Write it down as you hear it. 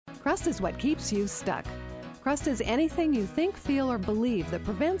Crust is what keeps you stuck. Crust is anything you think, feel, or believe that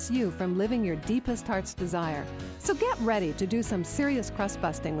prevents you from living your deepest heart's desire. So get ready to do some serious crust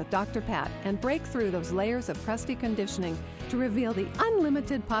busting with Dr. Pat and break through those layers of crusty conditioning to reveal the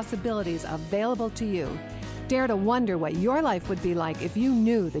unlimited possibilities available to you. Dare to wonder what your life would be like if you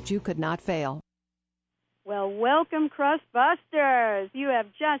knew that you could not fail. Well, welcome, Crustbusters. You have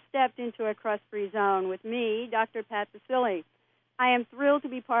just stepped into a crust-free zone with me, Dr. Pat Baccili. I am thrilled to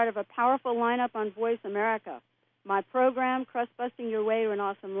be part of a powerful lineup on Voice America. My program, Crustbusting Your Way to an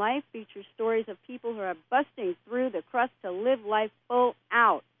Awesome Life, features stories of people who are busting through the crust to live life full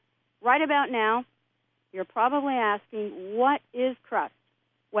out. Right about now, you're probably asking, what is crust?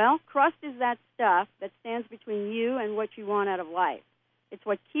 Well, crust is that stuff that stands between you and what you want out of life. It's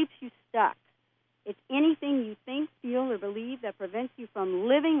what keeps you stuck. It's anything you think, feel, or believe that prevents you from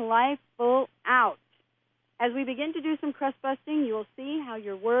living life full out. As we begin to do some crust busting, you will see how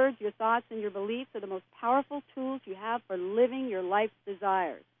your words, your thoughts, and your beliefs are the most powerful tools you have for living your life's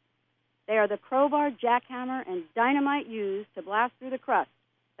desires. They are the crowbar, jackhammer, and dynamite used to blast through the crust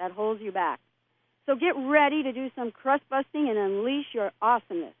that holds you back. So get ready to do some crust busting and unleash your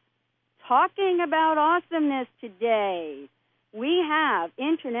awesomeness. Talking about awesomeness today, we have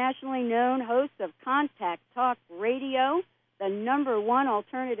internationally known hosts of Contact Talk Radio, the #1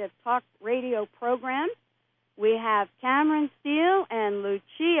 alternative talk radio program. We have Cameron Steele and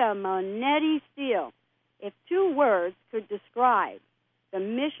Lucia Monetti Steele. If two words could describe the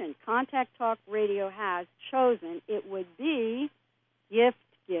mission Contact Talk Radio has chosen, it would be gift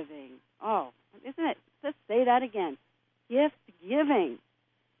giving. Oh, isn't it? Let's say that again. Gift giving.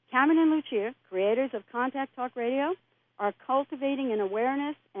 Cameron and Lucia, creators of Contact Talk Radio, are cultivating an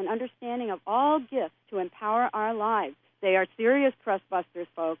awareness and understanding of all gifts to empower our lives. They are serious crust busters,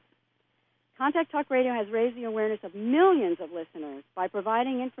 folks. Contact Talk Radio has raised the awareness of millions of listeners by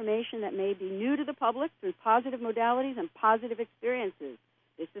providing information that may be new to the public through positive modalities and positive experiences.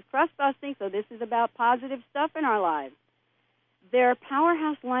 This is crust busting, so this is about positive stuff in our lives. Their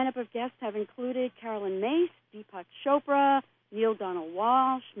powerhouse lineup of guests have included Carolyn Mace, Deepak Chopra, Neil Donald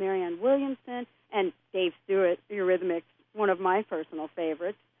Walsh, Marianne Williamson, and Dave Stewart, Eurythmics, one of my personal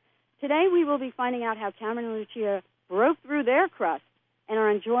favorites. Today we will be finding out how Cameron and Lucia broke through their crust and are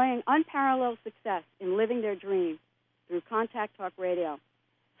enjoying unparalleled success in living their dream through Contact Talk Radio.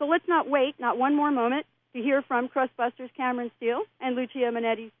 So let's not wait, not one more moment, to hear from Crustbusters Cameron Steele and Lucia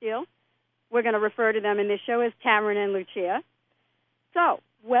Monetti Steele. We're going to refer to them in this show as Cameron and Lucia. So,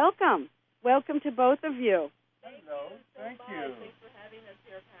 welcome. Welcome to both of you. Hello. Thank you. Thanks for having us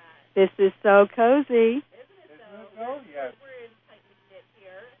here, Pat. This is so cozy. Isn't it so? Yes. We're in tight knit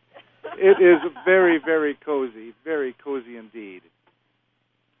here. It is very, very cozy indeed.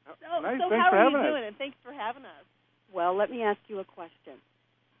 Nice. So Thanks how for are having you us. doing? And thanks for having us. Well, let me ask you a question.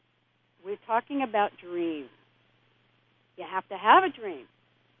 We're talking about dreams. You have to have a dream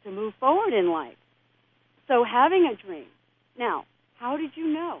to move forward in life. So having a dream. Now, how did you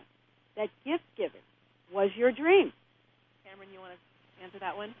know that gift giving was your dream? Cameron, you want to answer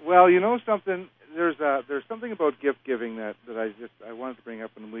that one? Well, you know something. There's something about gift giving that I wanted to bring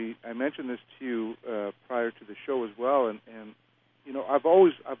up, and I mentioned this to you prior to the show as well, and you know, I've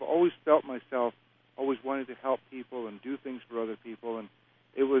always felt myself always wanting to help people and do things for other people, and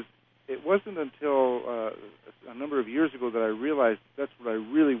it wasn't until a number of years ago that I realized that's what I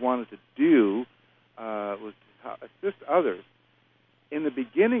really wanted to do, was to assist others. In the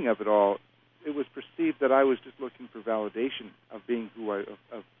beginning of it all, it was perceived that I was just looking for validation of being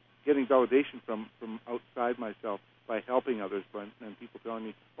of getting validation from outside myself by helping others, and people telling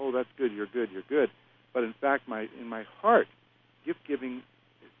me, "Oh, that's good, you're good, you're good." But in fact, in my heart, gift-giving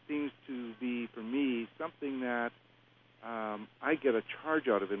seems to be, for me, something that I get a charge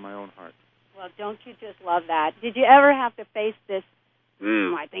out of in my own heart. Well, don't you just love that? Did you ever have to face this,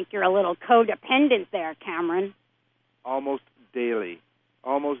 I think you're a little codependent there, Cameron? Almost daily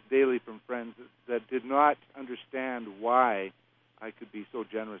from friends that did not understand why I could be so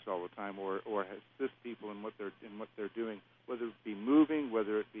generous all the time or assist people in what they're doing, whether it be moving,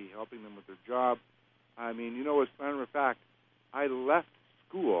 whether it be helping them with their job. I mean, you know, as a matter of fact, I left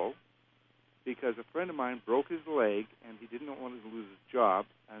school because a friend of mine broke his leg and he didn't want to lose his job.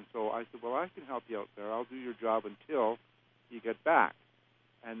 And so I said, well, I can help you out there. I'll do your job until you get back.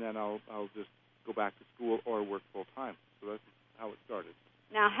 And then I'll just go back to school or work full time. So that's how it started.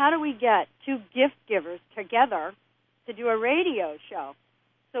 Now, how do we get two gift givers together to do a radio show?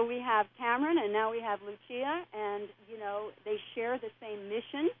 So we have Cameron and now we have Lucia, and, you know, they share the same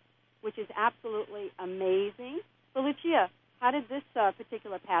mission, which is absolutely amazing. So, Lucia, how did this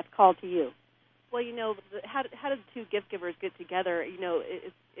particular path call to you? Well, how did the two gift givers get together?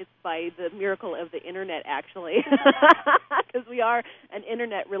 It's by the miracle of the internet, actually, because we are an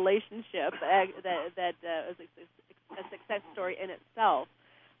internet relationship that is a success story in itself.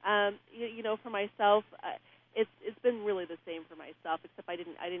 For myself, it's been really the same for myself, except I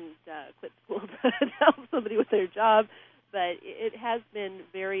didn't quit school to help somebody with their job, but it has been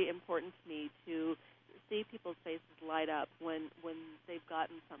very important to me to see people's faces light up when they've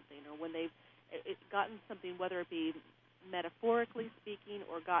gotten something, or when they've gotten something, whether it be metaphorically speaking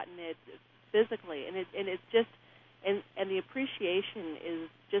or gotten it physically, and it's just and the appreciation is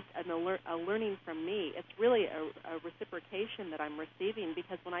just a learning from me. It's really a reciprocation that I'm receiving,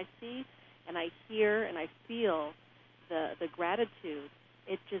 because when I see and I hear and I feel the gratitude,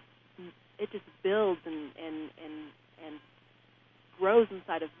 it just builds and grows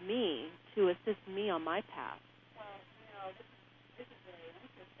inside of me to assist me on my path. Well, this is very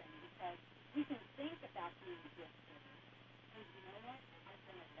interesting, because we can think about being gifted. And you know what? I've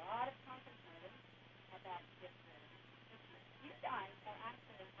done a lot of contemplating about gifted. You guys are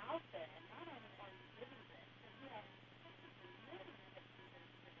actually out there, and not only are you giving this, but you are living it to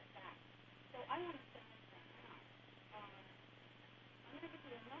give it back. So I want to set this right now. I'm going to give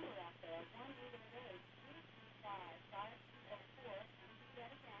you a number out there, 1-888-335-5204. And do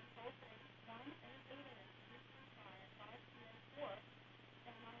that again, toll free, 1-888-335-5204.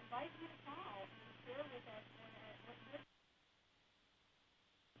 And I invite you to call and share with us what you're.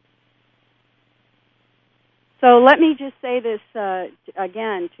 So let me just say this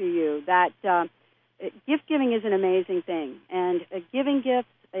again to you, that gift giving is an amazing thing, and giving gifts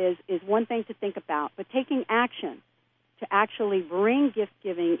is one thing to think about, but taking action to actually bring gift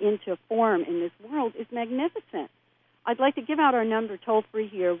giving into form in this world is magnificent. I'd like to give out our number toll-free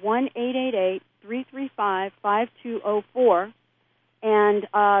here, 1-888-335-5204, and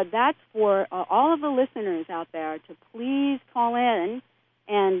that's for all of the listeners out there to please call in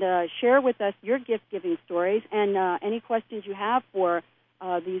and share with us your gift-giving stories and any questions you have for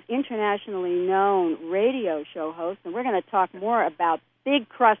these internationally known radio show hosts. And we're going to talk more about big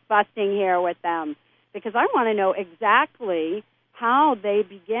crust busting here with them, because I want to know exactly how they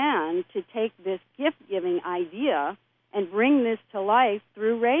began to take this gift-giving idea and bring this to life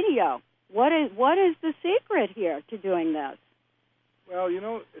through radio. What is the secret here to doing this? Well,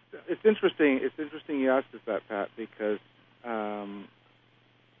 it's interesting. It's interesting you asked us that, Pat, because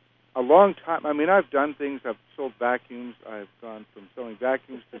a long time. I mean, I've done things. I've sold vacuums. I've gone from selling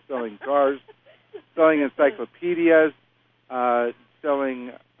vacuums to selling cars, selling encyclopedias,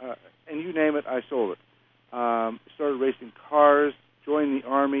 selling, and you name it, I sold it. Started racing cars, joined the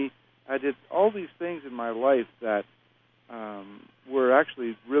Army. I did all these things in my life that were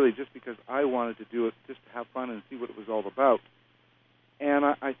actually really just because I wanted to do it, just to have fun and see what it was all about. And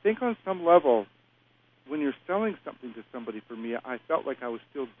I think on some level, when you're selling something to somebody, for me, I felt like I was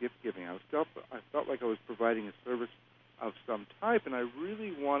still gift-giving. I felt like I was providing a service of some type, and I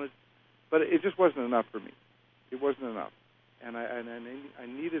really wanted, but it just wasn't enough for me. It wasn't enough. And I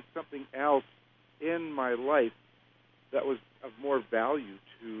needed something else in my life that was of more value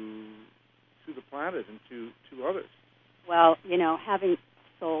to the planet and to others. Well, having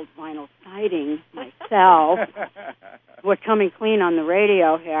sold vinyl siding myself, we're coming clean on the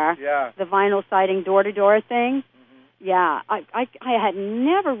radio here. Yeah. The vinyl siding door-to-door thing. Mm-hmm. Yeah, I had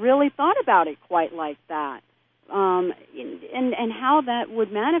never really thought about it quite like that, and how that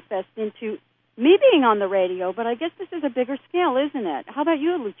would manifest into me being on the radio. But I guess this is a bigger scale, isn't it? How about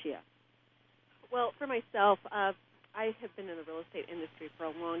you, Lucia? Well, for myself, I have been in the real estate industry for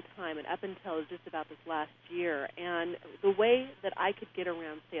a long time, and up until just about this last year. And the way that I could get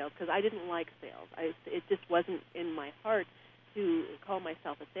around sales, because I didn't like sales, it just wasn't in my heart to call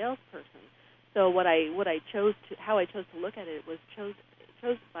myself a salesperson. So how I chose to look at it was chose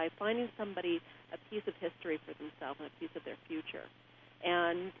by finding somebody a piece of history for themselves and a piece of their future.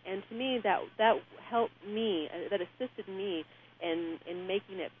 And to me, that helped me, that assisted me in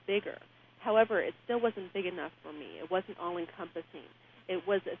making it bigger. However, it still wasn't big enough for me. It wasn't all-encompassing.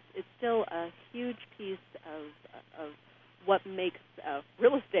 It's still a huge piece of what makes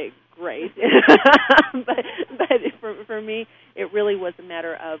real estate great. but for me, it really was a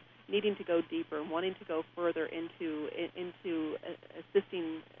matter of needing to go deeper and wanting to go further into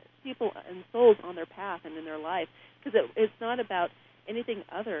assisting people and souls on their path and in their life, because it's not about anything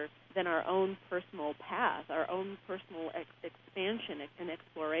other than our own personal path, our own personal expansion and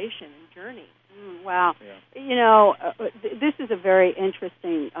exploration and journey. Wow. Yeah. This is a very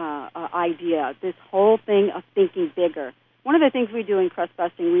interesting idea, this whole thing of thinking bigger. One of the things we do in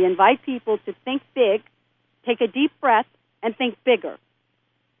Crustbusting, we invite people to think big, take a deep breath, and think bigger.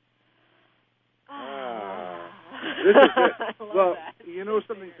 This is it. Well, that. you know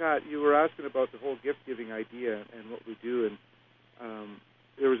something, Pat, you were asking about the whole gift-giving idea and what we do, and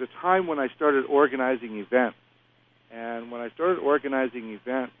there was a time when I started organizing events. And when I started organizing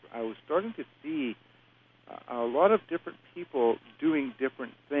events, I was starting to see a lot of different people doing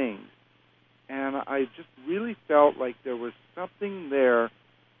different things. And I just really felt like there was something there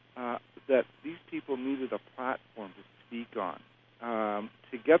that these people needed a platform to speak on,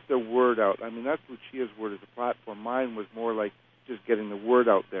 to get the word out. I mean, that's Lucia's word, as a platform. Mine was more like just getting the word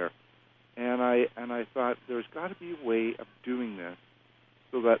out there. And I thought there's got to be a way of doing this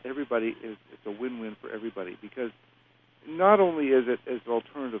so that it's a win-win for everybody, because not only is it as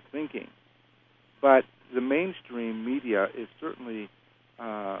alternative thinking, but the mainstream media is certainly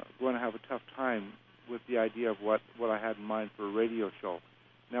going to have a tough time with the idea of what I had in mind for a radio show.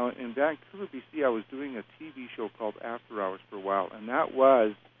 Now, in Vancouver, BC, I was doing a TV show called After Hours for a while, and that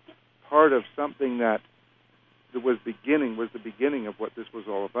was part of something that was the beginning of what this was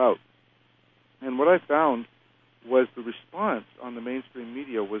all about. And what I found was the response on the mainstream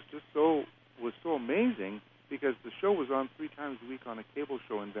media was just so amazing, because the show was on 3 times a week on a cable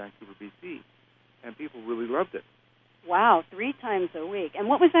show in Vancouver, BC, and people really loved it. Wow, 3 times a week. And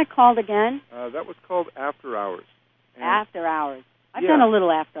what was that called again? That was called After Hours. And After Hours. I've done a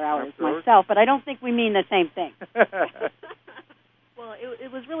little After Hours myself, but I don't think we mean the same thing. Well,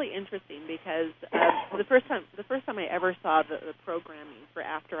 it was really interesting because the first time I ever saw the programming for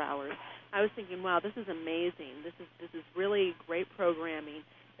After Hours, I was thinking, wow, this is amazing. This is really great programming.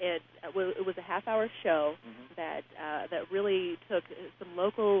 It was a half-hour show that really took some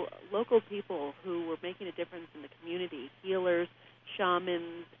local people who were making a difference in the community, healers,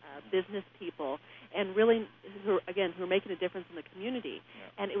 shamans, business people, and really who are making a difference in the community.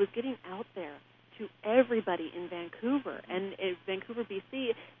 Yeah. And it was getting out there to everybody in Vancouver. And Vancouver,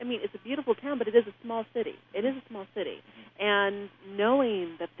 BC, I mean, it's a beautiful town, but it is a small city. And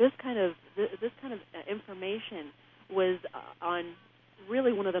knowing that this kind of information was on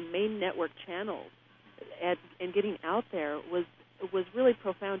really one of the main network channels, and getting out there was really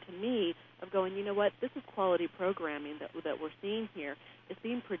profound to me, of going, you know what, this is quality programming that we're seeing here. It's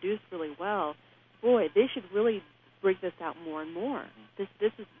being produced really well. Boy, they should really bring this out more and more. This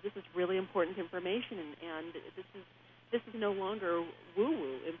is really important information, and this is no longer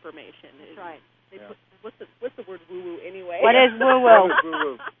woo-woo information. That's right. What's the word woo-woo anyway? What is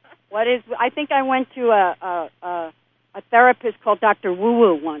woo-woo? What is? I think I went to a therapist called Dr.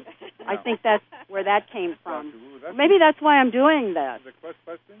 Woo-Woo once. I think that's where that came from. Maybe that's why I'm doing this. The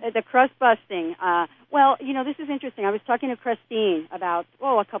crust-busting? The crust-busting. Well, you know, this is interesting. I was talking to Christine about,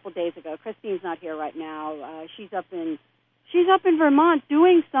 a couple days ago. Christine's not here right now. She's up in Vermont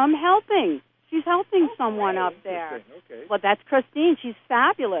doing some helping. She's helping someone up there. Okay. Well, that's Christine. She's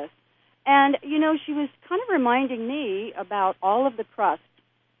fabulous. And, you know, she was kind of reminding me about all of the crust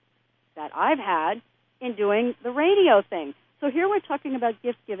that I've had in doing the radio thing. So here we're talking about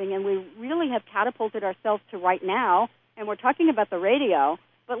gift giving, and we really have catapulted ourselves to right now, and we're talking about the radio.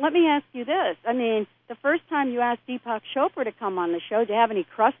 But let me ask you this. I mean, the first time you asked Deepak Chopra to come on the show, do you have any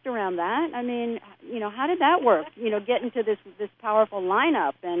crust around that? I mean, you know, how did that work? You know, getting to this powerful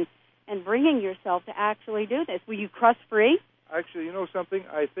lineup and bringing yourself to actually do this. Were you crust-free? Actually, you know something?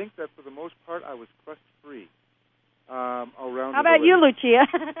 I think that for the most part I was crust-free. Around. How about you, Lucia?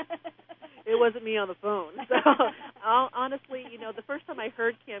 It wasn't me on the phone. So, honestly, you know, the first time I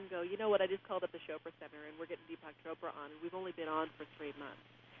heard Kim go, you know what, I just called up the Chopra Center, and we're getting Deepak Chopra on. We've only been on for 3 months.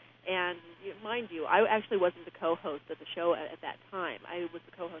 And mind you, I actually wasn't the co-host of the show at that time. I was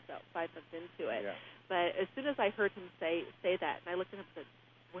the co-host about 5 months into it. Yeah. But as soon as I heard him say that, and I looked at him and said,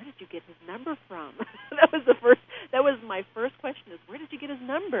 where did you get his number from? That was my first question, is where did you get his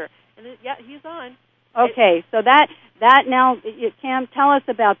number? And he's on. Okay, so that now, Cam, tell us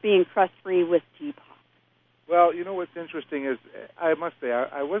about being crust-free with Deepak. Well, you know what's interesting is, I must say,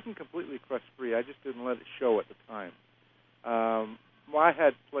 I wasn't completely crust-free. I just didn't let it show at the time. I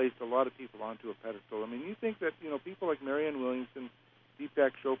had placed a lot of people onto a pedestal. I mean, you think that, you know, people like Marianne Williamson,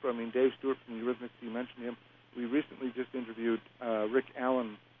 Deepak Chopra, I mean, Dave Stewart from the Eurythmics, you mentioned him. We recently just interviewed Rick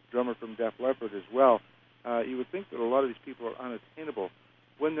Allen, drummer from Def Leppard as well. You would think that a lot of these people are unattainable,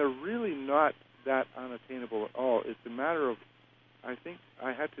 when they're really not that unattainable at all. It's a matter of, I think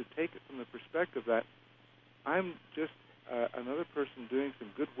I had to take it from the perspective that I'm just another person doing some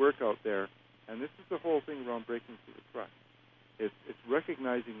good work out there, and this is the whole thing around breaking through the crust. It's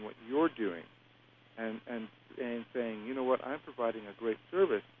recognizing what you're doing and saying, you know what, I'm providing a great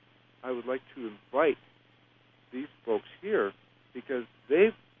service. I would like to invite these folks here because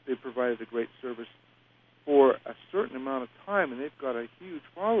they've provided a great service for a certain amount of time, and they've got a huge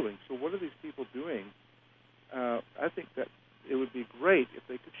following. So what are these people doing? I think that it would be great if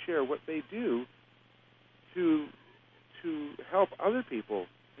they could share what they do to help other people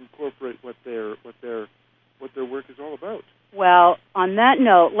incorporate what their work is all about. Well, on that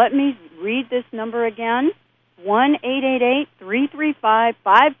note, let me read this number again,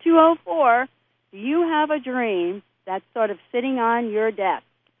 1-888-335-5204. Do you have a dream that's sort of sitting on your desk?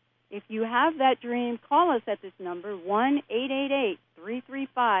 If you have that dream, call us at this number,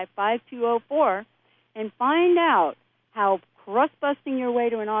 1-888-335-5204, and find out how crust-busting your way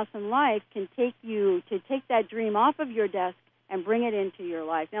to an awesome life can take you to take that dream off of your desk and bring it into your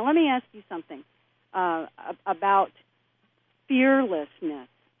life. Now, let me ask you something about fearlessness,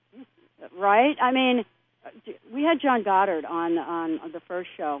 right? I mean, we had John Goddard on the first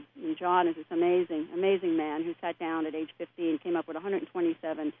show, and John is this amazing man who sat down at age 50 and came up with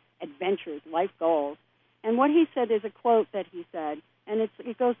 127 adventures, life goals. And what he said is a quote that he said, and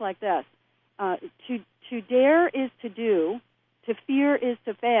it goes like this: "To dare is to do, to fear is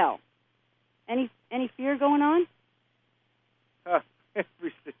to fail." Any fear going on?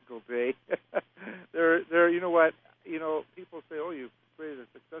 Every single day. There. You know what? People say, "Oh, you've created a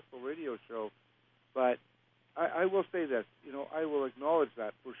successful radio show," but I will say this. I will acknowledge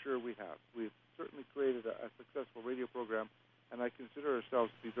that for sure we have. We've certainly created a successful radio program, and I consider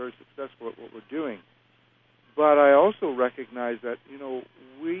ourselves to be very successful at what we're doing. But I also recognize that,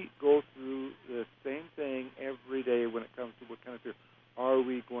 we go through the same thing every day when it comes to what kind of fear. Are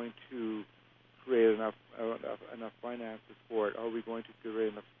we going to create enough finances for it? Are we going to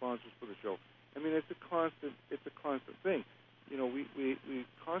create enough sponsors for the show? I mean, it's a constant thing. We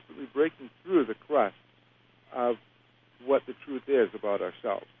constantly breaking through the crust of what the truth is about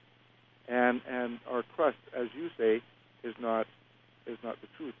ourselves, and our crust, as you say, is not the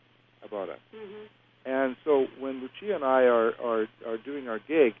truth about us. Mm-hmm. And so when Lucia and I are doing our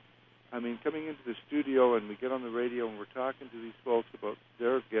gig, I mean, coming into the studio and we get on the radio and we're talking to these folks about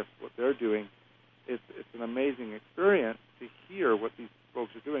their gifts, what they're doing, it's an amazing experience to hear what these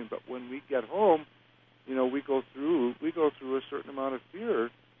folks are doing. But when we get home, we go through a certain amount of fear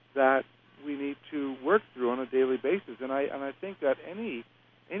that we need to work through on a daily basis. And I think that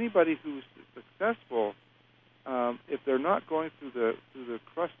anybody who's successful, if they're not going through the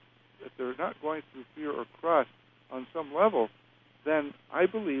crust, if they're not going through fear or crust on some level, then I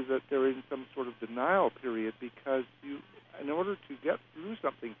believe that they're in some sort of denial period, because in order to get through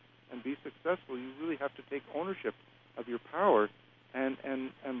something and be successful, you really have to take ownership of your power and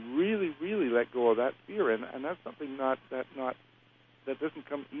really, really let go of that fear. And that's something that doesn't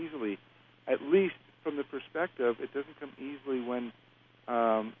come easily. At least from the perspective, it doesn't come easily when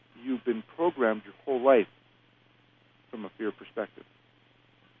you've been programmed your whole life from a fear perspective.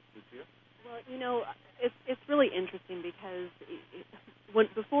 Well, it's really interesting because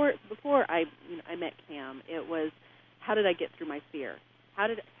before I met Cam, it was, how did I get through my fear? How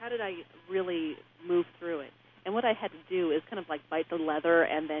did I really move through it? And what I had to do is kind of like bite the leather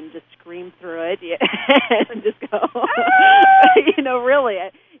and then just scream through it and just go, really.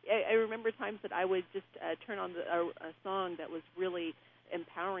 I remember times that I would just turn on a song that was really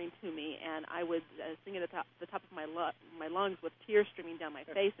empowering to me, and I would sing it at the top of my lungs with tears streaming down my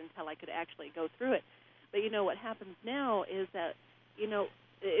face until I could actually go through it. But what happens now is that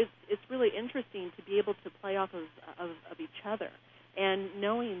it's really interesting to be able to play off of each other, and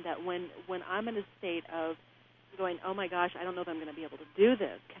knowing that when I'm in a state of going, oh my gosh, I don't know that I'm going to be able to do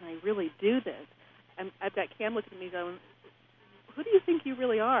this. Can I really do this? I've got Cam looking at me going, who do you think you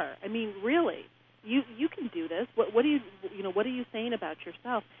really are? I mean, really. You can do this. What are you saying about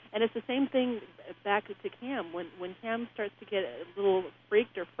yourself? And it's the same thing back to Cam. When Cam starts to get a little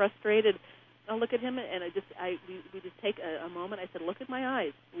freaked or frustrated, I'll look at him and we just take a moment. I said, look at my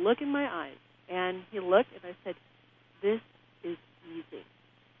eyes. Look in my eyes. And he looked, and I said, this is easy.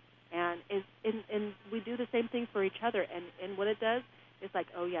 And we do the same thing for each other. And what it does is like,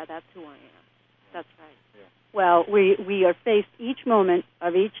 oh yeah, that's who I am. That's right. Yeah. Well, we are faced each moment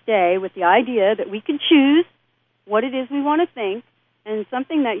of each day with the idea that we can choose what it is we want to think, and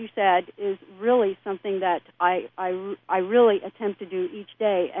something that you said is really something that I really attempt to do each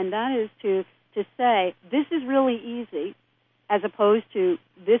day, and that is to say, this is really easy, as opposed to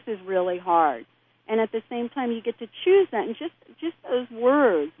this is really hard. And at the same time, you get to choose that, and just those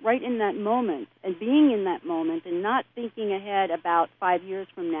words right in that moment, and being in that moment, and not thinking ahead about 5 years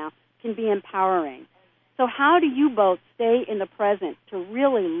from now, can be empowering. So how do you both stay in the present to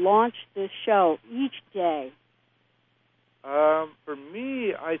really launch this show each day? For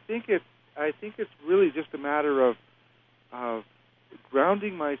me, I think it's really just a matter of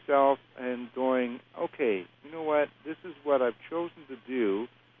grounding myself and going, okay, you know what, this is what I've chosen to do,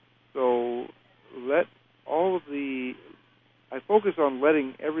 so I focus on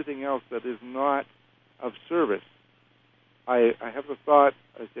letting everything else that is not of service. I have the thought,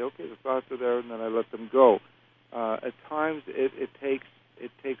 I say, okay, the thoughts are there, and then I let them go. At times, it takes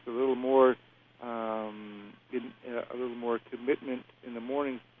a little more commitment in the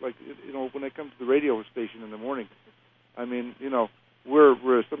mornings. Like, when I come to the radio station in the morning, I mean,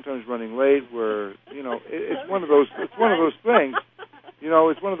 we're sometimes running late. It's one of those things.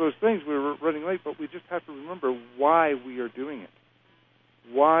 It's one of those things. We're running late, but we just have to remember why we are doing it.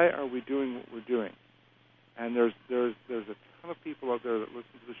 Why are we doing what we're doing? And there's a ton of people out there that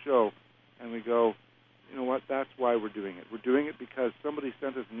listen to the show, and we go, you know what? That's why we're doing it. We're doing it because somebody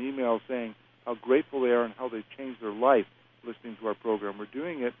sent us an email saying how grateful they are and how they've changed their life listening to our program. We're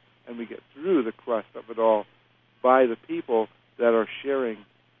doing it, and we get through the crust of it all by the people that are sharing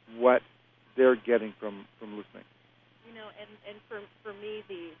what they're getting from listening. And for me,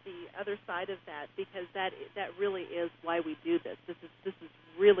 the other side of that, because that really is why we do this. This is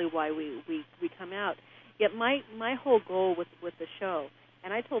really why we come out. Yet my whole goal with the show,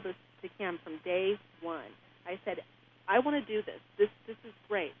 and I told this to Cam from day one, I said, I want to do this. This is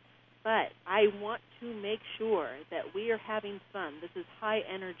great, but I want to make sure that we are having fun. This is high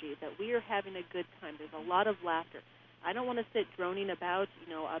energy, that we are having a good time. There's a lot of laughter. I don't want to sit droning about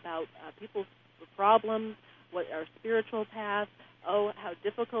people's problems, what our spiritual path, how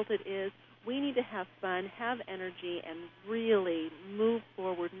difficult it is. We need to have fun, have energy, and really move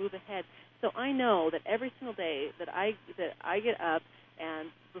forward, move ahead. So I know that every single day that I get up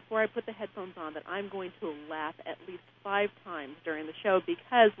and before I put the headphones on, that I'm going to laugh at least 5 times during the show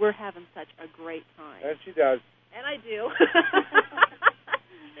because we're having such a great time. And she does. And I do.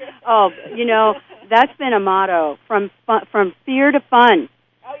 That's been a motto, from fear to fun.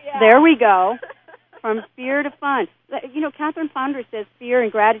 Oh, yeah. There we go. From fear to fun. Catherine Ponder says fear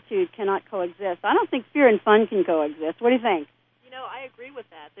and gratitude cannot coexist. I don't think fear and fun can coexist. What do you think? I agree with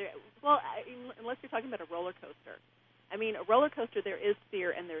that. Unless you're talking about a roller coaster. I mean, a roller coaster, there is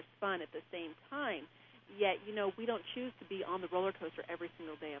fear and there's fun at the same time. Yet, we don't choose to be on the roller coaster every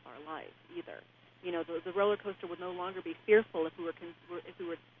single day of our life either. The roller coaster would no longer be fearful if we were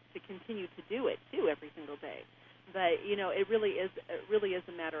to continue to do it too every single day. But it really is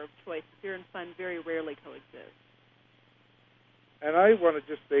a matter of choice. Fear and fun very rarely coexist. And I want to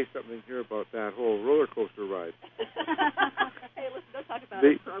just say something here about that whole roller coaster ride. Hey, listen, don't talk about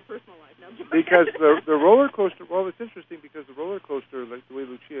it for our personal life. No, because the roller coaster, well, it's interesting because the roller coaster, like the way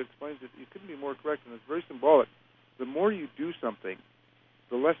Lucia explains it, you couldn't be more correct, and it's very symbolic. The more you do something,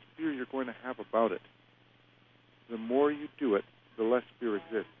 the less fear you're going to have about it. The more you do it, the less fear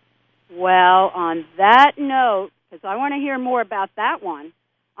exists. Well, on that note, because I want to hear more about that one,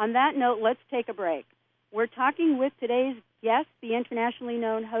 on that note, let's take a break. We're talking with today's guests, the internationally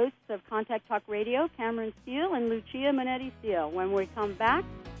known hosts of Contact Talk Radio, Cameron Steele and Lucia Monetti Steele. When we come back,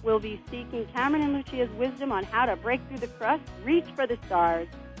 we'll be seeking Cameron and Lucia's wisdom on how to break through the crust, reach for the stars,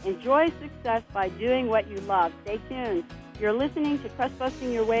 enjoy success by doing what you love. Stay tuned. You're listening to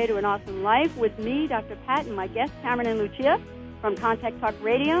Crustbusting Your Way to an Awesome Life with me, Dr. Pat, and my guests, Cameron and Lucia from Contact Talk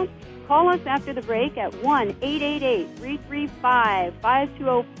Radio. Call us after the break at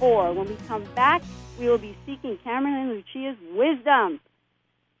 1-888-335-5204. When we come back, we will be seeking Cameron and Lucia's wisdom.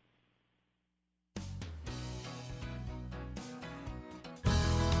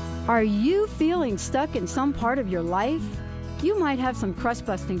 Are you feeling stuck in some part of your life? You might have some crust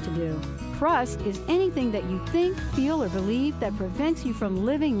busting to do. Crust is anything that you think, feel, or believe that prevents you from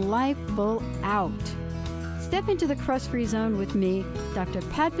living life full out. Step into the crust-free zone with me, Dr.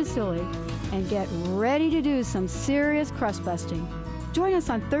 Pat Baccili, and get ready to do some serious crust busting. Join us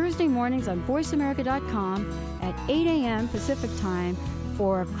on Thursday mornings on VoiceAmerica.com at 8 a.m. Pacific Time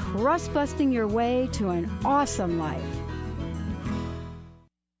for Crust Busting Your Way to an Awesome Life.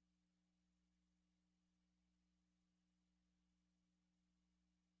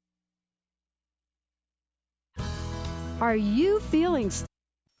 Are you feeling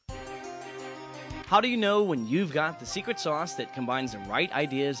How do you know when you've got the secret sauce that combines the right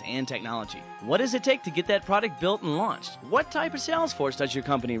ideas and technology? What does it take to get that product built and launched? What type of sales force does your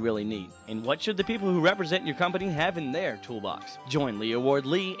company really need? And what should the people who represent your company have in their toolbox? Join Leah Ward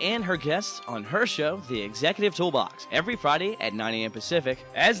Lee and her guests on her show, The Executive Toolbox, every Friday at 9 a.m. Pacific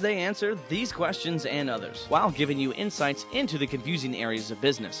as they answer these questions and others while giving you insights into the confusing areas of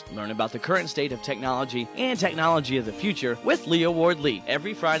business. Learn about the current state of technology and technology of the future with Leah Ward Lee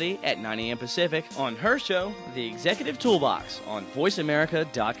every Friday at 9 a.m. Pacific on her show, The Executive Toolbox, on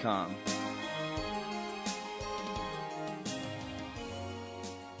VoiceAmerica.com.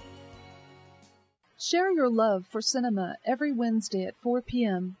 Share your love for cinema every Wednesday at 4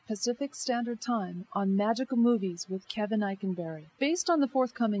 p.m. Pacific Standard Time on Magical Movies with Kevin Eikenberry. Based on the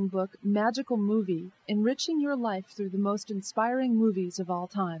forthcoming book, Magical Movie, Enriching Your Life Through the Most Inspiring Movies of All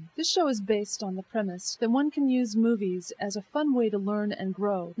Time. This show is based on the premise that one can use movies as a fun way to learn and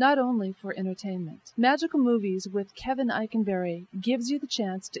grow, not only for entertainment. Magical Movies with Kevin Eikenberry gives you the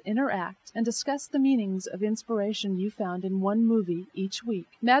chance to interact and discuss the meanings of inspiration you found in one movie each week.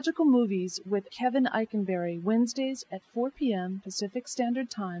 Magical Movies with Kevin Eikenberry, Wednesdays at 4 p.m. Pacific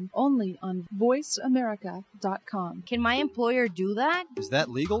Standard Time, only on VoiceAmerica.com. Can my employer do that? Is that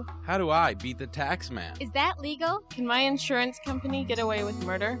legal? How do I beat the tax man? Is that legal? Can my insurance company get away with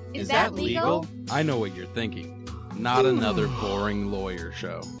murder? Is that legal? I know what you're thinking. Not another boring lawyer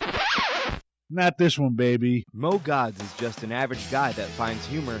show. Not this one, baby. Mo Gods is just an average guy that finds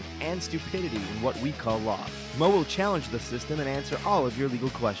humor and stupidity in what we call law. Mo will challenge the system and answer all of your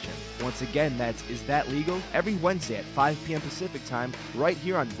legal questions. Once again, that's Is That Legal? Every Wednesday at 5 p.m. Pacific Time, right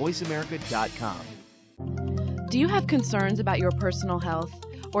here on VoiceAmerica.com. Do you have concerns about your personal health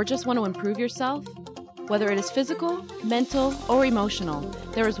or just want to improve yourself? Whether it is physical, mental, or emotional,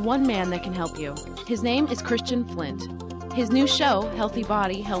 there is one man that can help you. His name is Christian Flint. His new show, Healthy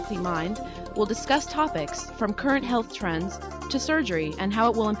Body, Healthy Mind, will discuss topics from current health trends to surgery and how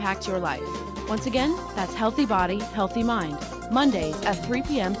it will impact your life. Once again, that's Healthy Body, Healthy Mind, Mondays at 3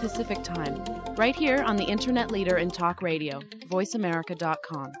 p.m. Pacific Time, right here on the Internet leader in talk radio,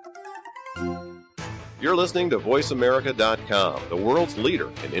 VoiceAmerica.com. You're listening to VoiceAmerica.com, the world's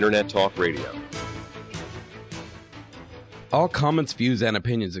leader in Internet talk radio. All comments, views, and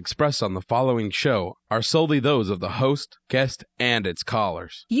opinions expressed on the following show are solely those of the host, guest, and its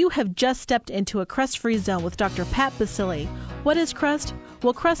callers. You have just stepped into a crust-free zone with Dr. Pat Baccili. What is crust?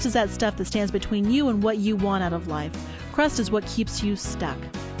 Well, crust is that stuff that stands between you and what you want out of life. Crust is what keeps you stuck.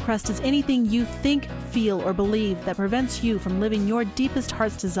 Crust is anything you think, feel, or believe that prevents you from living your deepest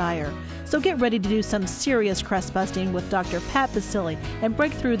heart's desire. So get ready to do some serious crust busting with Dr. Pat Baccili and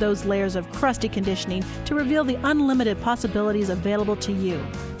break through those layers of crusty conditioning to reveal the unlimited possibilities available to you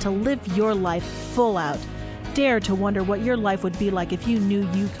to live your life full out. Dare to wonder what your life would be like if you knew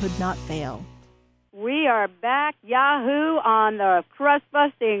you could not fail. We are back, Yahoo, on the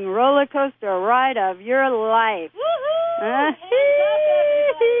crust-busting roller coaster ride of your life.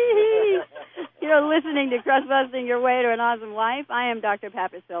 You're listening to Crustbusting Your Way to an Awesome Life. I am Dr.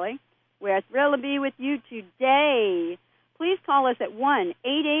 Pat Baccili. We're thrilled to be with you today. Please call us at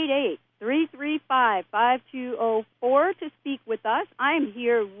 1-888-335-5204 to speak with us. I am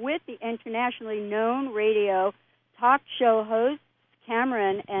here with the internationally known radio talk show hosts,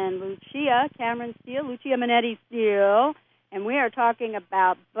 Cameron and Lucia, Cameron Steele, Lucia Minetti Steele, and we are talking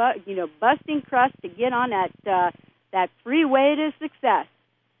about busting crust to get on that freeway to success.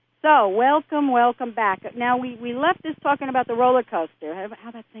 So, welcome back. Now, we left this talking about the roller coaster. How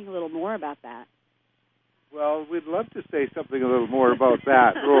about saying a little more about that? Well, we'd love to say something a little more about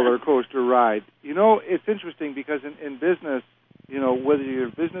that roller coaster ride. You know, it's interesting because in business, whether you're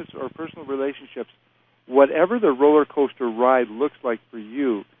in business or personal relationships, whatever the roller coaster ride looks like for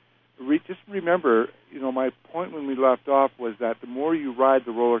you, just remember, my point when we left off was that the more you ride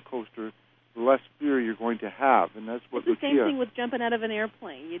the roller coaster, the less fear you're going to have, and that's what It's the same thing with jumping out of an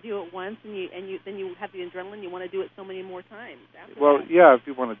airplane. You do it once, and then you have the adrenaline. You want to do it so many more times. Yeah, if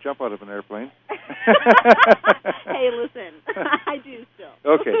you want to jump out of an airplane. Hey, listen, I do still.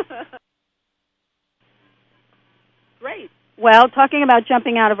 Okay. Great. Well, talking about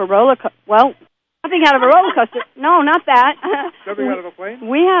jumping out of a roller coaster. Jumping out of a roller coaster. No, not that. Jumping out of a plane?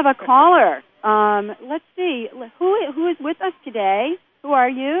 We have a caller. Let's see. Who is with us today? Who are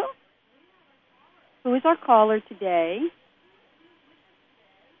you? Who is our caller today?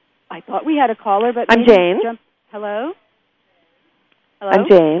 I thought we had a caller, but I'm Jane. Hello? I'm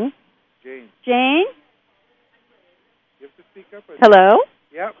Jane. Jane? You have to speak up. Hello?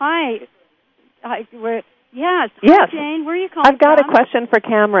 Yep. Hi. Yes. Yes. Hi, Jane. Where are you calling I've got from? a question for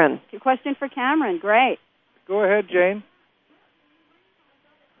Cameron. A question for Cameron. Great. Go ahead, Jane.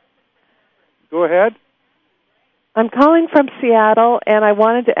 Go ahead. I'm calling from Seattle, and I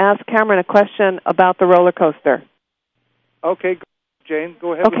wanted to ask Cameron a question about the roller coaster. Okay, Jane,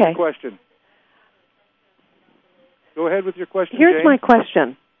 go ahead with your question. Go ahead with your question, Here's Jane. my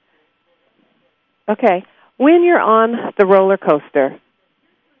question. Okay. When you're on the roller coaster,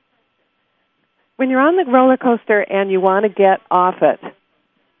 and you want to get off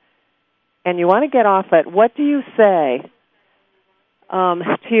it, what do you say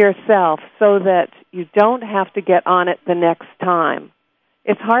to yourself so that you don't have to get on it the next time?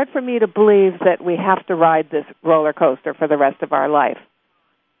 It's hard for me to believe that we have to ride this roller coaster for the rest of our life.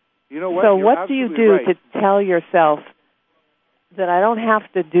 You know what? So You're what do you absolutely do right. to tell yourself that I don't have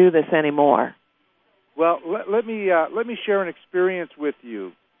to do this anymore? Well, let me share an experience with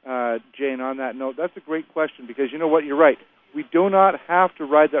you, Jane, on that note. That's a great question because you know what? You're right. We do not have to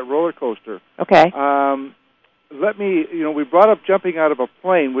ride that roller coaster. Okay. We brought up jumping out of a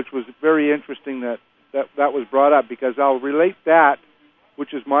plane, which was very interesting that was brought up because I'll relate that,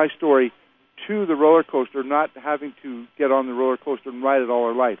 which is my story, to the roller coaster, not having to get on the roller coaster and ride it all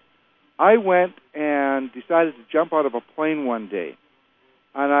our life. I went and decided to jump out of a plane one day.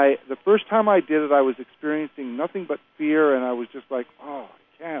 And the first time I did it, I was experiencing nothing but fear, and I was just like, oh,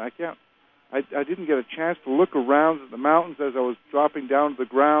 I can't. I didn't get a chance to look around at the mountains as I was dropping down to the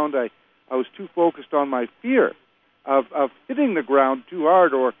ground. I was too focused on my fear of hitting the ground too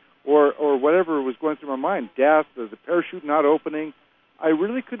hard or whatever was going through my mind, death, or the parachute not opening. I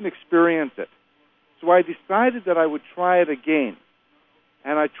really couldn't experience it. So I decided that I would try it again.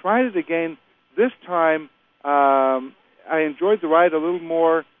 And I tried it again. This time, I enjoyed the ride a little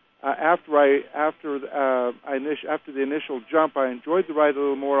more after the initial jump. I enjoyed the ride a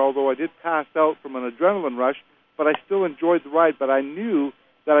little more, although I did pass out from an adrenaline rush, but I still enjoyed the ride. But I knew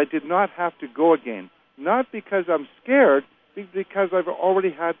that I did not have to go again, not because I'm scared, because I've already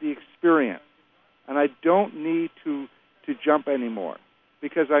had the experience. And I don't need to jump anymore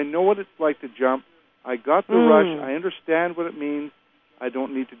because I know what it's like to jump. I got the rush. I understand what it means. I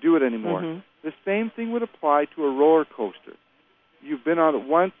don't need to do it anymore. Mm-hmm. The same thing would apply to a roller coaster. You've been on it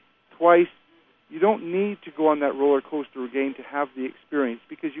once, twice. You don't need to go on that roller coaster again to have the experience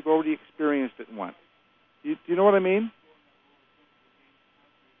because you've already experienced it once. Do you know what I mean?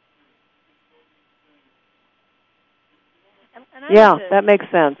 Yeah, that makes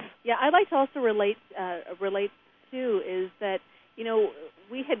sense. Yeah, I'd like to also relate too is that, you know,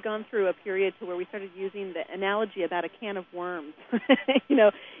 we had gone through a period to where we started using the analogy about a can of worms. you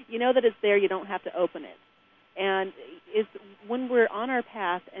know that it's there, you don't have to open it. And it's when we're on our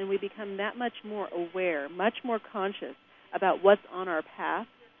path and we become that much more aware, much more conscious about what's on our path,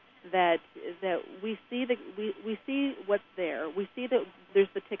 that we see we see what's there. We see that there's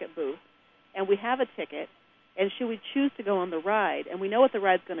the ticket booth, and we have a ticket. And should we choose to go on the ride, and we know what the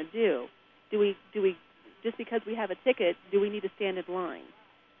ride's going to do we just because we have a ticket, do we need to stand in line?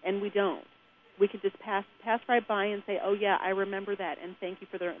 And we don't. We could just pass right by and say, "Oh yeah, I remember that," and thank you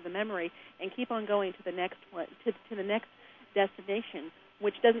for the memory, and keep on going to the next one, to the next destination,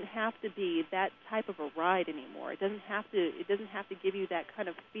 which doesn't have to be that type of a ride anymore. It doesn't have to give you that kind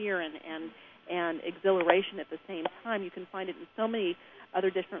of fear and exhilaration at the same time. You can find it in so many other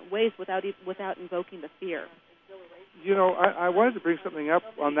different ways without invoking the fear. You know, I wanted to bring something up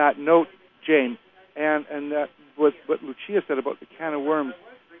on that note, Jane, and that what Lucia said about the can of worms.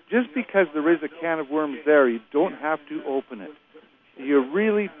 Just because there is a can of worms there, you don't have to open it. You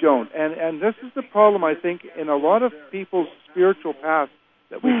really don't. And this is the problem, I think, in a lot of people's spiritual paths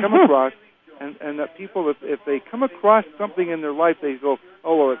that we come across, and that people, if they come across something in their life, they go,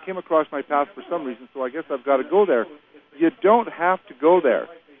 "Oh, well, it came across my path for some reason, so I guess I've got to go there." You don't have to go there.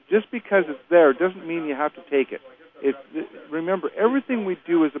 Just because it's there doesn't mean you have to take it. Remember, everything we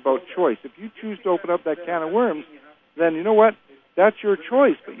do is about choice. If you choose to open up that can of worms, then you know what? That's your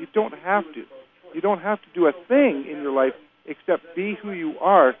choice, but you don't have to. You don't have to do a thing in your life except be who you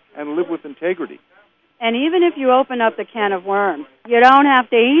are and live with integrity. And even if you open up the can of worms, you don't have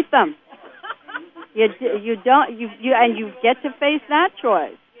to eat them. You don't. You get to face that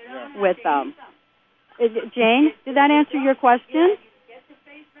choice with them. Jane, did that answer your question?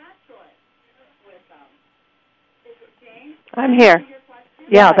 I'm here.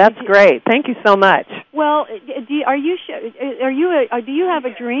 Yeah, that's great. Thank you so much. Well, do you have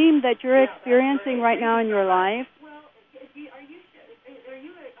a dream that you're experiencing right now in your life?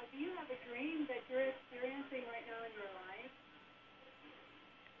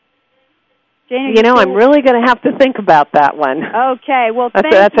 Jane, you know, I'm really going to have to think about that one. Okay, well,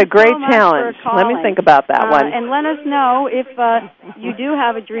 that's a great so much challenge. For let me think about that one. And let us know if you do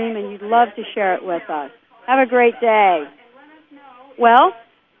have a dream and you'd love to share it with us. Have a great day. Well,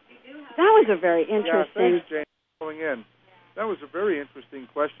 that was a very interesting. Yeah, thanks, Jane, for calling in. That was a very interesting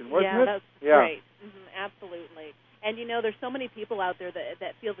question, wasn't it? That's great. Mm-hmm, absolutely. And you know, there's so many people out there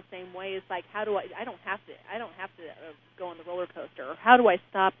that feel the same way. It's like, how do I don't have to go on the roller coaster, or how do I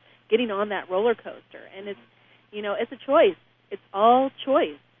stop getting on that roller coaster? And it's, you know, it's a choice. It's all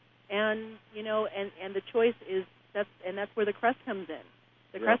choice. And you know, and the choice is that's where the crust comes in.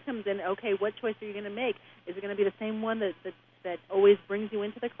 The crust comes in. Okay, what choice are you going to make? Is it going to be the same one that always brings you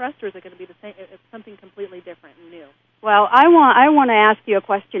into the crust, or is it going to be the same, something completely different and new? Well, I want to ask you a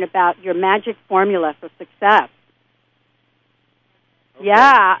question about your magic formula for success.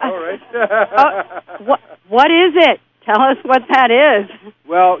 Yeah. All right. What is it? Tell us what that is.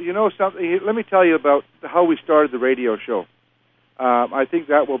 Well, you know something. Let me tell you about how we started the radio show. I think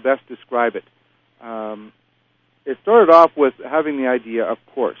that will best describe it. It started off with having the idea, of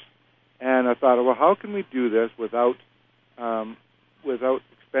course, and I thought, well, how can we do this without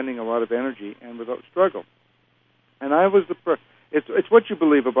expending a lot of energy and without struggle? And I was it's what you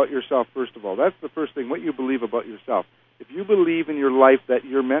believe about yourself, first of all. That's the first thing, what you believe about yourself. If you believe in your life that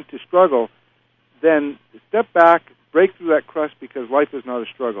you're meant to struggle, then step back, break through that crust, because life is not a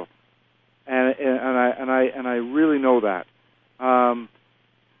struggle. And I really know that.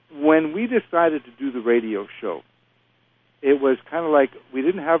 When we decided to do the radio show, it was kind of like we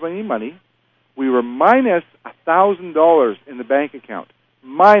didn't have any money. We were minus $1,000 in the bank account.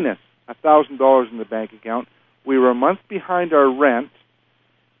 Minus $1,000 in the bank account. We were a month behind our rent,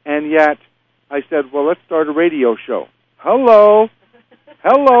 and yet I said, well, let's start a radio show. Hello,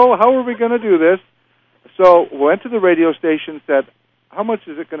 how are we going to do this? So we went to the radio station, said, how much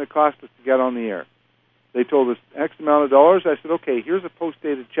is it going to cost us to get on the air? They told us X amount of dollars. I said, okay, here's a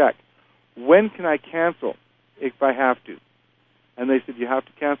post-dated check. When can I cancel if I have to? And they said, you have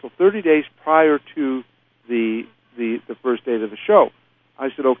to cancel 30 days prior to the first date of the show. I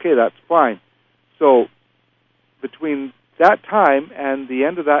said, okay, that's fine. So between that time and the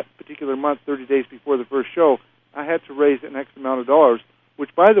end of that particular month, 30 days before the first show, I had to raise an X amount of dollars,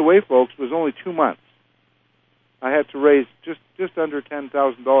 which, by the way, folks, was only 2 months. I had to raise just under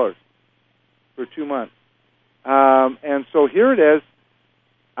 $10,000 for 2 months. And so here it is.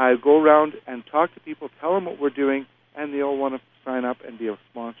 I go around and talk to people, tell them what we're doing, and they all want to sign up and be a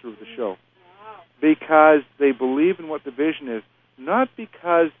sponsor of the show. Because they believe in what the vision is, not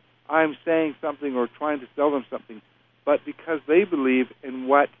because I'm saying something or trying to sell them something, but because they believe in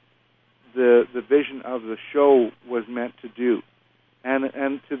what the vision of the show was meant to do,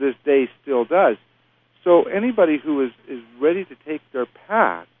 and to this day still does. So anybody who is ready to take their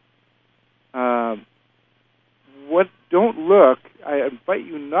path, don't look, I invite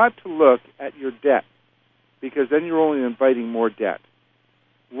you not to look at your debt, because then you're only inviting more debt.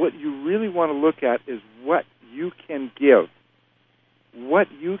 What you really want to look at is what you can give.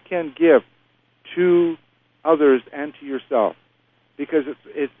 What you can give to others and to yourself. Because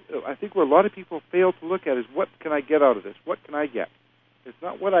it's I think where a lot of people fail to look at is, what can I get out of this? What can I get? It's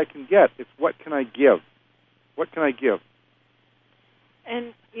not what I can get, it's what can I give? What can I give?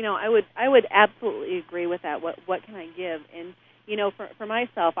 And, you know, I would absolutely agree with that. What can I give? And, you know, for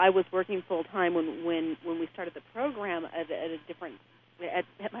myself, I was working full time when we started the program at a different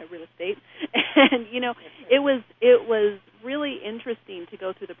at my real estate, and you know, it was really interesting to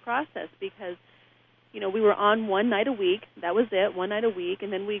go through the process because, you know, we were on one night a week. That was it, one night a week,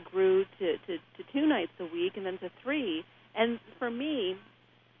 and then we grew to 2 nights a week, and then to 3. And for me,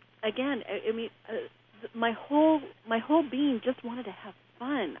 again, I mean, my whole being just wanted to have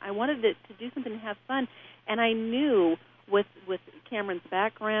fun. I wanted to do something to have fun, and I knew with Cameron's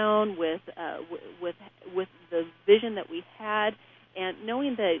background, with the vision that we had, and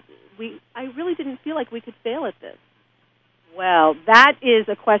knowing that I really didn't feel like we could fail at this. Well, that is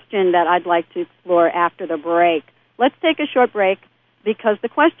a question that I'd like to explore after the break. Let's take a short break, because the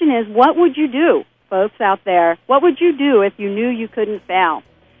question is, what would you do, folks out there? What would you do if you knew you couldn't fail?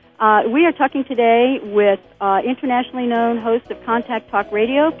 We are talking today with internationally known hosts of Contact Talk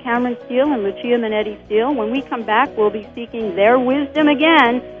Radio, Cameron Steele and Lucia Minetti Steele. When we come back, we'll be seeking their wisdom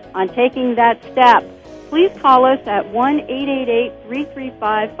again on taking that step. Please call us at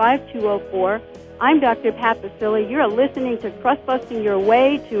 1-888-335-5204. I'm Dr. Pat Baccili. You're listening to Crustbusting Your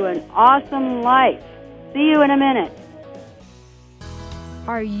Way to an Awesome Life. See you in a minute.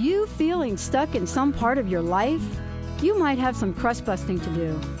 Are you feeling stuck in some part of your life? You might have some crust busting to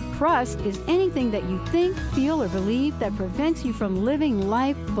do. Crust is anything that you think, feel, or believe that prevents you from living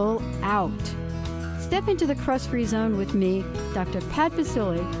life full out. Step into the crust-free zone with me, Dr. Pat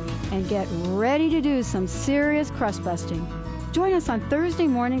Baccili, and get ready to do some serious crust busting. Join us on Thursday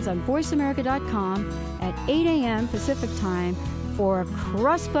mornings on VoiceAmerica.com at 8 a.m. Pacific Time for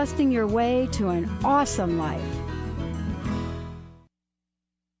Crust Busting Your Way to an Awesome Life.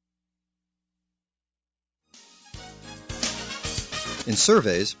 In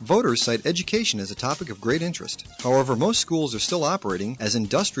surveys, voters cite education as a topic of great interest. However, most schools are still operating as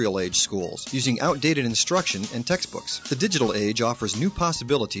industrial-age schools, using outdated instruction and textbooks. The digital age offers new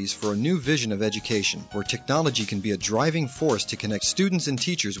possibilities for a new vision of education, where technology can be a driving force to connect students and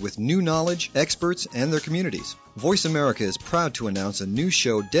teachers with new knowledge, experts, and their communities. Voice America is proud to announce a new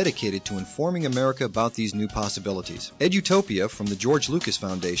show dedicated to informing America about these new possibilities. Edutopia from the George Lucas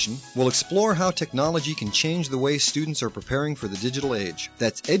Foundation will explore how technology can change the way students are preparing for the digital Digital Age.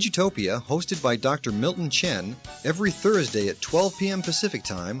 That's Edutopia, hosted by Dr. Milton Chen, every Thursday at 12 p.m. Pacific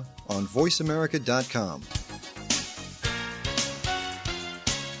Time on VoiceAmerica.com.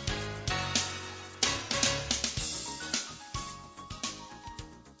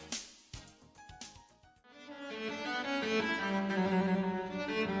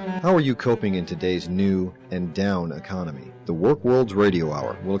 How are you coping in today's new and down economy? The Work World's Radio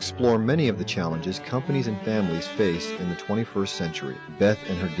Hour will explore many of the challenges companies and families face in the 21st century. Beth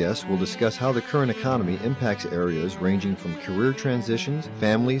and her guests will discuss how the current economy impacts areas ranging from career transitions,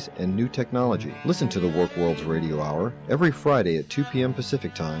 families, and new technology. Listen to the Work World's Radio Hour every Friday at 2 p.m.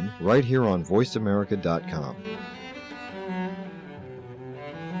 Pacific Time, right here on VoiceAmerica.com.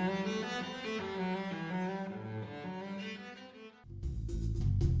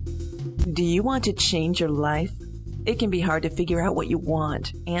 Do you want to change your life? It can be hard to figure out what you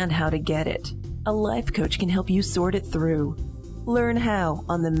want and how to get it. A life coach can help you sort it through. Learn how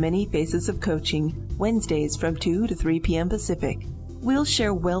on the Many Faces of Coaching, Wednesdays from 2 to 3 p.m. Pacific. We'll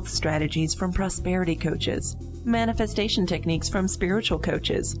share wealth strategies from prosperity coaches, manifestation techniques from spiritual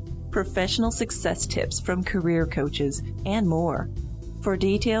coaches, professional success tips from career coaches, and more. For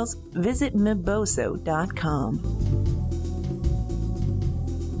details, visit Meboso.com.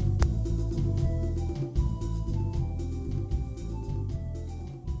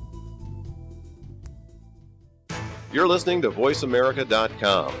 You're listening to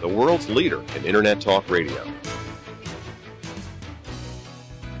VoiceAmerica.com, the world's leader in Internet Talk Radio.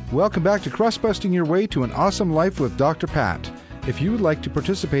 Welcome back to Crustbusting Your Way to an Awesome Life with Dr. Pat. If you would like to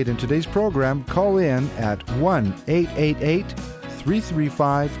participate in today's program, call in at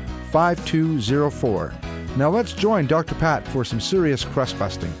 1-888-335-5204. Now let's join Dr. Pat for some serious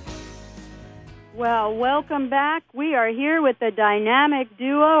crustbusting. Well, welcome back. We are here with the dynamic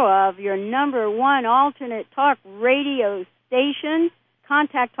duo of your number one alternate talk radio station,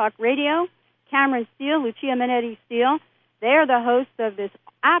 Contact Talk Radio, Cameron Steele, Lucia Minetti Steele. They're the hosts of this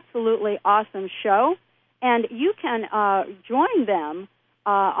absolutely awesome show, and you can join them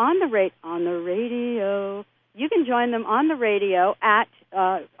on the radio. You can join them on the radio at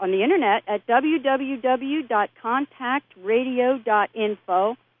on the internet at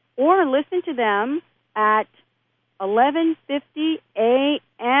www.contactradio.info. or listen to them at 11:50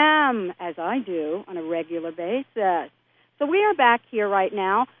 a.m., as I do on a regular basis. So we are back here right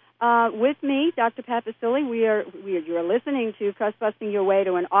now with me, Dr. Pat Baccili. You're listening to Crustbusting Your Way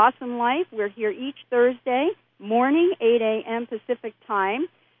to an Awesome Life. We're here each Thursday morning, 8 a.m. Pacific Time.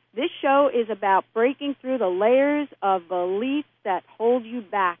 This show is about breaking through the layers of beliefs that hold you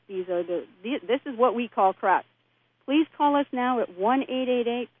back. This is what we call crust. Please call us now at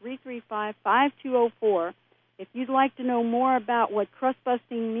 1-888-335-5204 if you'd like to know more about what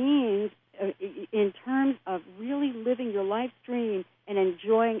crustbusting means in terms of really living your life dream and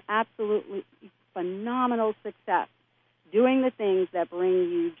enjoying absolutely phenomenal success, doing the things that bring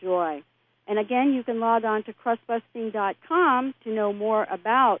you joy. And again, you can log on to crustbusting.com to know more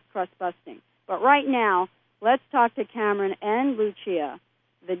about crustbusting. But right now, let's talk to Cameron and Lucia,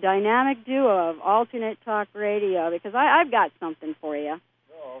 the dynamic duo of alternate talk radio, because I've got something for you.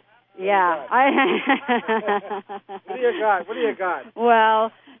 Oh, yeah. What do you got? What do you got?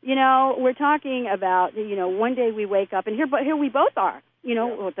 Well, we're talking about, one day we wake up, and here we both are,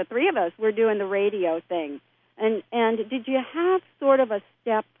 with the three of us, we're doing the radio thing. And did you have sort of a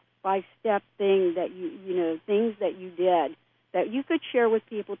step-by-step thing that things that you did that you could share with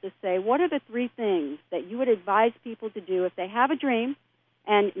people to say, what are the three things that you would advise people to do if they have a dream,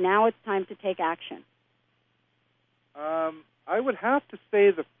 and now it's time to take action? I would have to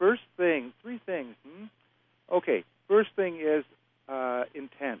say the first thing, three things. Okay, first thing is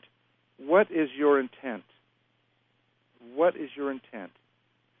intent. What is your intent? What is your intent?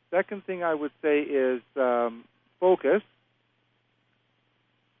 Second thing I would say is focus.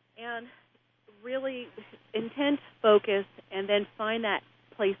 And really intent, focus, and then find that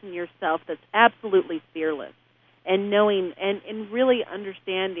place in yourself that's absolutely fearless. And knowing and really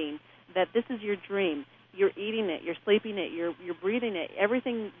understanding that this is your dream. You're eating it, you're sleeping it, you're breathing it.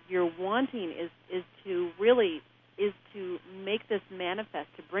 Everything you're wanting is to make this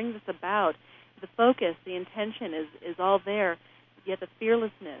manifest, to bring this about. The focus, the intention is all there. Yet the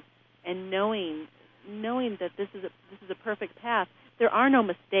fearlessness and knowing that this is a perfect path. There are no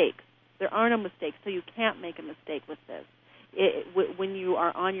mistakes. There are no mistakes, so you can't make a mistake with this. When you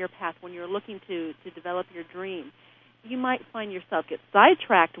are on your path, when you're looking to develop your dream, you might find yourself get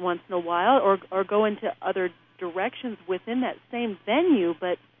sidetracked once in a while or go into other directions within that same venue.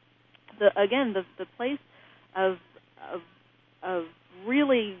 But the place of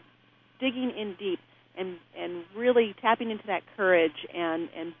really digging in deep and really tapping into that courage and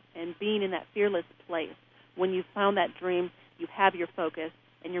being in that fearless place. When you've found that dream, you have your focus,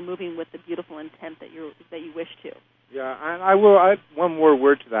 and you're moving with the beautiful intent that you wish to. Yeah, and I will add one more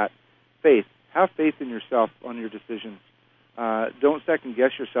word to that. Faith. Have faith in yourself on your decisions. Don't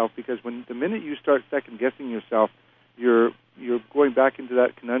second-guess yourself, because the minute you start second-guessing yourself, you're going back into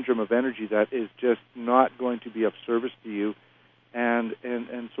that conundrum of energy that is just not going to be of service to you. And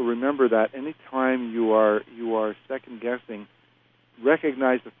so remember that any time you are second-guessing,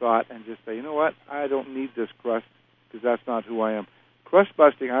 recognize the thought and just say, you know what, I don't need this crust because that's not who I am. Crust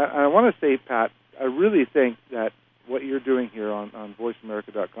busting, I want to say, Pat, I really think that what you're doing here on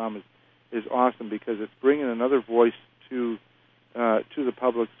VoiceAmerica.com is awesome, because it's bringing another voice to the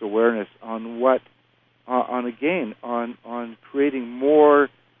public's awareness on creating more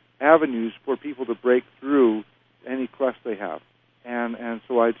avenues for people to break through any crust they have. And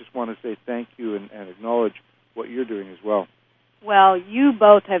so I just want to say thank you and acknowledge what you're doing as well. Well, you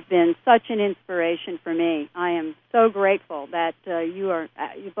both have been such an inspiration for me. I am so grateful that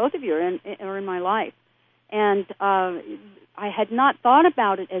both of you are in my life. And I had not thought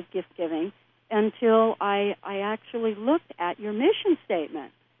about it as gift giving until I actually looked at your mission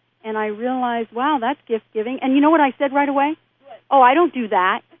statement. And I realized, wow, that's gift giving. And you know what I said right away? Oh, I don't do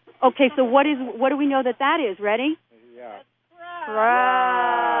that. Okay, so what do we know that is? Ready? Yeah.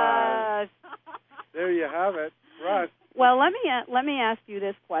 Crust. There you have it. Crust. Well, let me ask you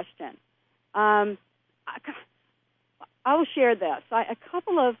this question. I will share this. A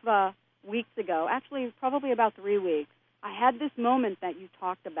couple of weeks ago, actually probably about 3 weeks, I had this moment that you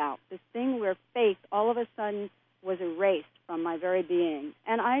talked about, this thing where faith all of a sudden was erased from my very being.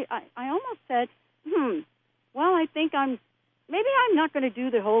 And I almost said, well, I think maybe I'm not going to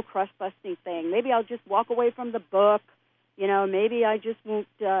do the whole crust-busting thing. Maybe I'll just walk away from the book. You know, maybe I just won't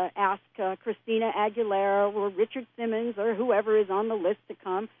ask Christina Aguilera or Richard Simmons or whoever is on the list to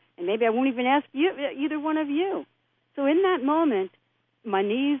come, and maybe I won't even ask you, either one of you. So in that moment, my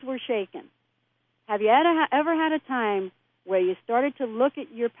knees were shaking. Have you ever had a time where you started to look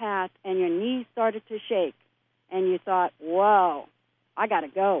at your path and your knees started to shake, and you thought, whoa, I got to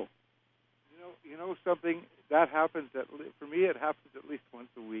go? You know something? That happens, for me, it happens at least once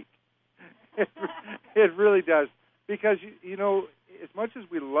a week. It really does. Because, you know, as much as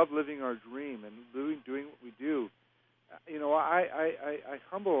we love living our dream and doing what we do, you know, I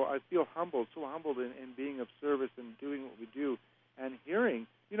feel humbled, so humbled in being of service and doing what we do. And hearing,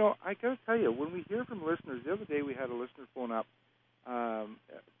 you know, I got to tell you, when we hear from listeners, the other day we had a listener phone us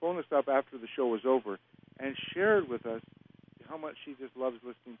up after the show was over and shared with us how much she just loves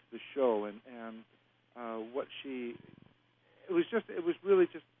listening to the show and it was really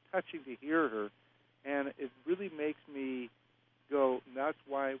just touching to hear her. And it really makes me go, and that's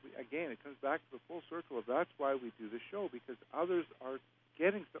why, it comes back to the full circle of that's why we do the show, because others are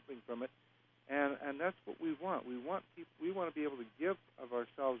getting something from it, and that's what we want. We want to be able to give of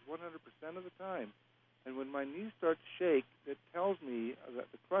ourselves 100% of the time. And when my knees start to shake, it tells me that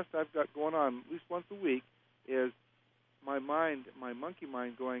the crust I've got going on at least once a week is my mind, my monkey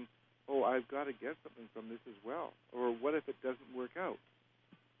mind going, oh, I've got to get something from this as well. Or what if it doesn't work out?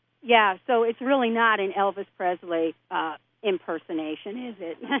 Yeah, so it's really not an Elvis Presley impersonation, is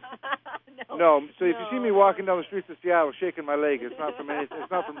it? No. So if you see me walking down the streets of Seattle shaking my leg, it's not from anything.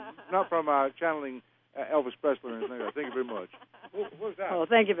 It's not from channeling Elvis Presley or anything. Thank you very much. What was that? Oh,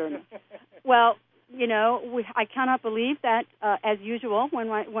 thank you very much. Well, you know, I cannot believe that, as usual,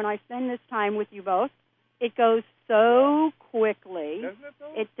 when I spend this time with you both, it goes so quickly. Doesn't it,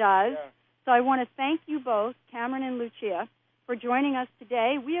 though? It does. Yeah. So I want to thank you both, Cameron and Lucia, for joining us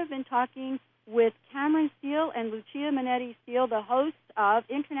today. We have been talking with Cameron Steele and Lucia Minetti Steele, the hosts of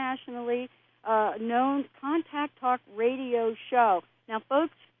internationally known Contact Talk radio show. Now,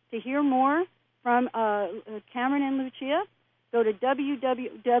 folks, to hear more from Cameron and Lucia, go to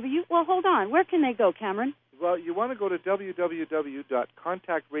well, hold on. Where can they go, Cameron? Well, you want to go to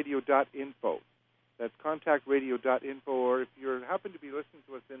www.contactradio.info. That's contactradio.info, or if you happen to be listening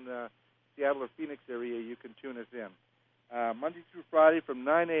to us in the Seattle or Phoenix area, you can tune us in. Monday through Friday from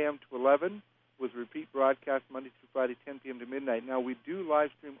 9 a.m. to 11 with repeat broadcast Monday through Friday, 10 p.m. to midnight. Now, we do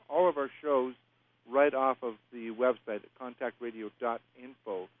live stream all of our shows right off of the website at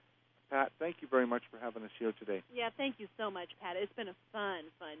contactradio.info. Pat, thank you very much for having us here today. Yeah, thank you so much, Pat. It's been a fun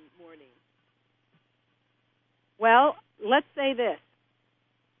morning. Well, let's say this.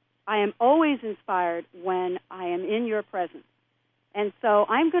 I am always inspired when I am in your presence. And so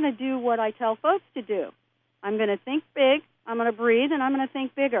I'm going to do what I tell folks to do. I'm going to think big, I'm going to breathe, and I'm going to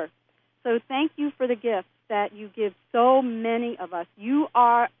think bigger. So thank you for the gifts that you give so many of us. You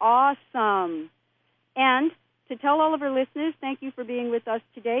are awesome. And to tell all of our listeners, thank you for being with us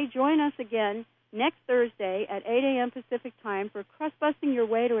today. Join us again next Thursday at 8 a.m. Pacific Time for Crustbusting Your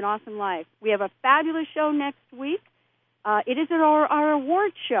Way to an Awesome Life. We have a fabulous show next week. It is our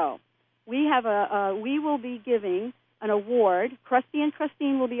award show. We will be giving an award. Krusty and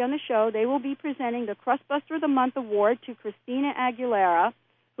Christine will be on the show. They will be presenting the Crustbuster of the Month award to Christina Aguilera,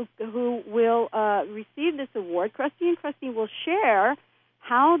 who will receive this award. Krusty and Christine will share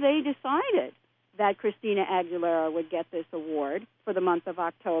how they decided that Christina Aguilera would get this award for the month of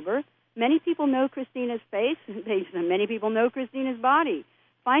October. Many people know Christina's face. Many people know Christina's body.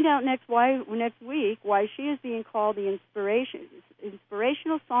 Find out next week why she is being called the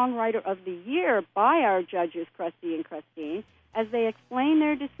Inspirational Songwriter of the Year by our judges, Krusty and Christine, as they explain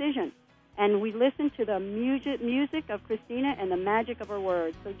their decision. And we listen to the music of Christina and the magic of her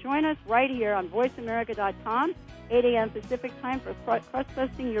words. So join us right here on VoiceAmerica.com, 8 a.m. Pacific Time for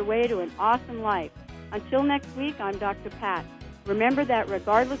Crustbusting Your Way to an Awesome Life. Until next week, I'm Dr. Pat. Remember that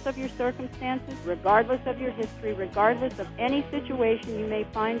regardless of your circumstances, regardless of your history, regardless of any situation you may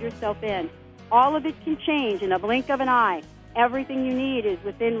find yourself in, all of it can change in a blink of an eye. Everything you need is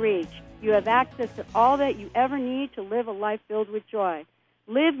within reach. You have access to all that you ever need to live a life filled with joy.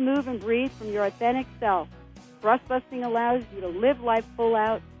 Live, move, and breathe from your authentic self. Crustbusting allows you to live life full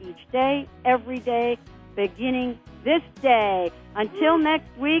out each day, every day, beginning this day. Until next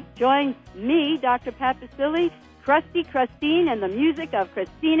week, join me, Dr. Pat Baccili, Krusty, Christine, and the music of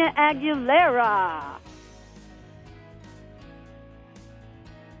Christina Aguilera.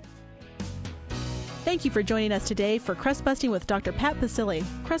 Thank you for joining us today for Crustbusting with Dr. Pat Baccili.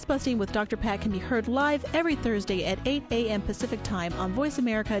 Crustbusting with Dr. Pat can be heard live every Thursday at 8 a.m. Pacific Time on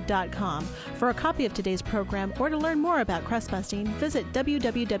VoiceAmerica.com. For a copy of today's program or to learn more about crustbusting, visit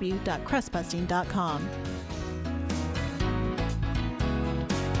www.crustbusting.com.